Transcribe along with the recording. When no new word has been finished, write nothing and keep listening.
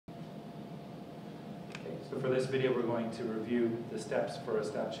So for this video, we're going to review the steps for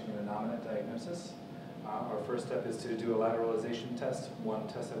establishing an innominate diagnosis. Our first step is to do a lateralization test. One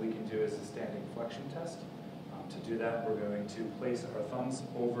test that we can do is a standing flexion test. To do that, we're going to place our thumbs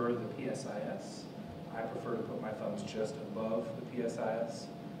over the PSIS. I prefer to put my thumbs just above the PSIS.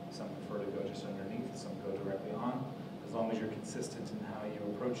 Some prefer to go just underneath, some go directly on. As long as you're consistent in how you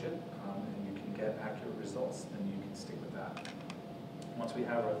approach it and you can get accurate results, then you can stick with that. Once we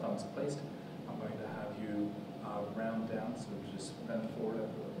have our thumbs placed, I'm going to have you round down, so just bend forward at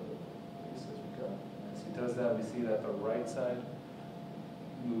the pace as we go. As he does that, we see that the right side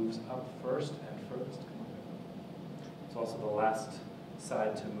moves up first and furthest. It's also the last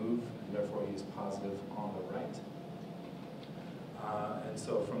side to move, and therefore he's positive on the right. And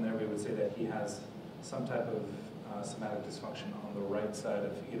so from there we would say that he has some type of somatic dysfunction on the right side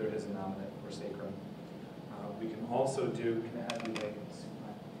of either his innominate or sacrum. We can also do, can I have you leg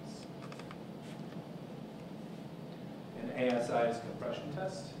supine, please? An Asis compression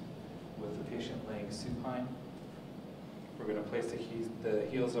test with the patient laying supine. We're going to place the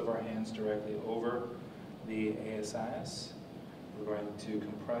heels of our hands directly over the Asis. We're going to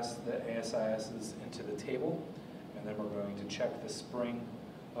compress the Asises into the table, and then we're going to check the spring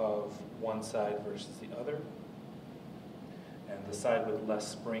of one side versus the other. And the side with less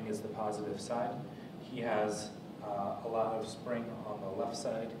spring is the positive side. He has a lot of spring on the left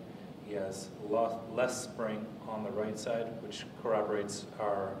side. He has less spring on the right side, which corroborates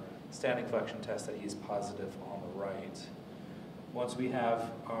our standing flexion test that he's positive on the right. Once we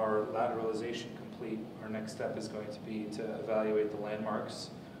have our lateralization complete, our next step is going to be to evaluate the landmarks.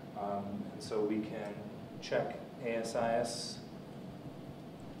 And so we can check Asis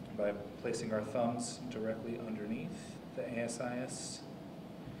by placing our thumbs directly underneath the Asis.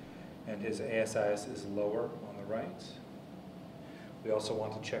 And his Asis is lower on the right. We also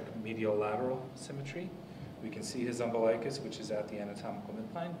want to check medial-lateral symmetry. We can see his umbilicus, which is at the anatomical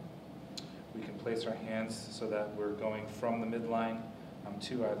midline. We can place our hands so that we're going from the midline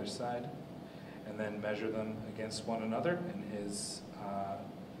to either side, and then measure them against one another. And his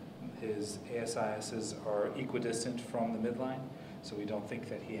Asises are equidistant from the midline, so we don't think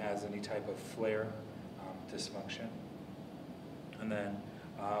that he has any type of flare dysfunction. And then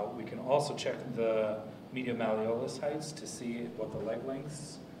we can also check the medial malleolus heights to see what the leg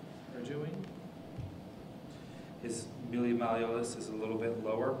lengths are doing. His medial malleolus is a little bit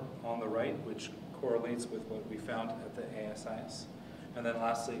lower on the right, which correlates with what we found at the Asis. And then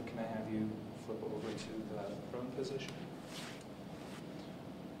lastly, can I have you flip over to the prone position?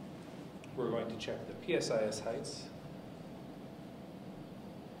 We're going to check the PSIS heights.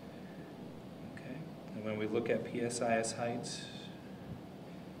 Okay, and when we look at PSIS heights,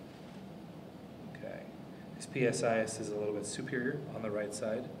 his PSIS is a little bit superior on the right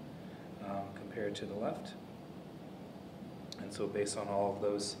side compared to the left. And so based on all of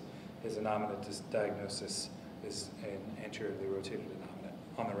those, his innominate diagnosis is an anteriorly rotated innominate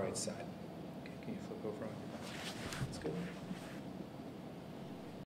on the right side. Okay, can you flip over?